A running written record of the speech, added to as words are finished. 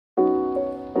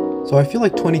So I feel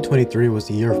like 2023 was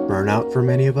the year of burnout for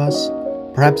many of us.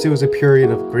 Perhaps it was a period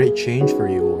of great change for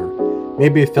you, or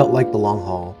maybe it felt like the long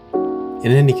haul.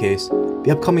 In any case,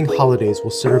 the upcoming holidays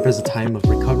will serve as a time of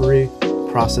recovery,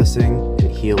 processing,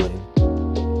 and healing.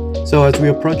 So as we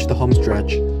approach the home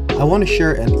stretch, I want to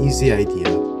share an easy idea,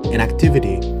 an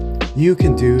activity you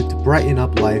can do to brighten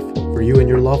up life for you and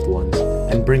your loved ones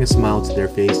and bring a smile to their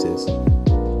faces.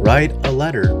 Write a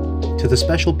letter to the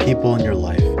special people in your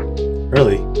life.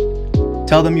 Early.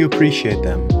 Tell them you appreciate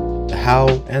them, the how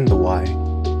and the why.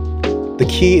 The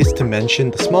key is to mention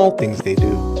the small things they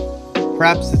do.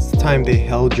 Perhaps it's the time they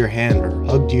held your hand or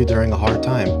hugged you during a hard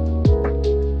time.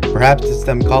 Perhaps it's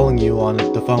them calling you on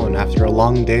the phone after a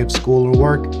long day of school or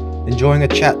work, enjoying a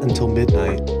chat until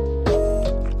midnight.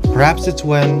 Perhaps it's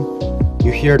when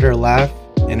you hear their laugh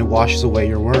and it washes away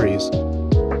your worries.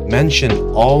 Mention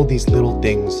all these little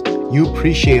things you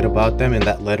appreciate about them in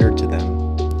that letter to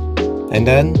them. And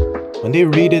then, when they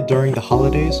read it during the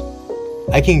holidays,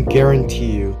 I can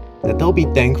guarantee you that they'll be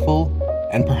thankful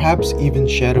and perhaps even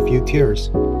shed a few tears.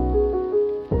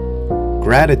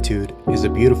 Gratitude is a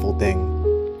beautiful thing.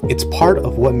 It's part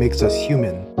of what makes us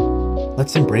human.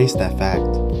 Let's embrace that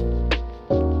fact.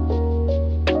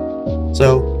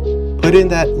 So, put in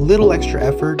that little extra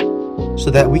effort so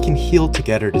that we can heal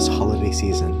together this holiday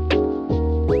season.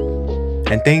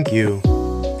 And thank you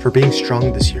for being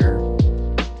strong this year.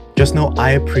 Just know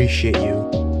I appreciate you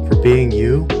for being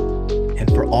you and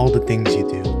for all the things you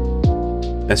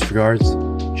do. Best regards,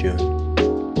 June.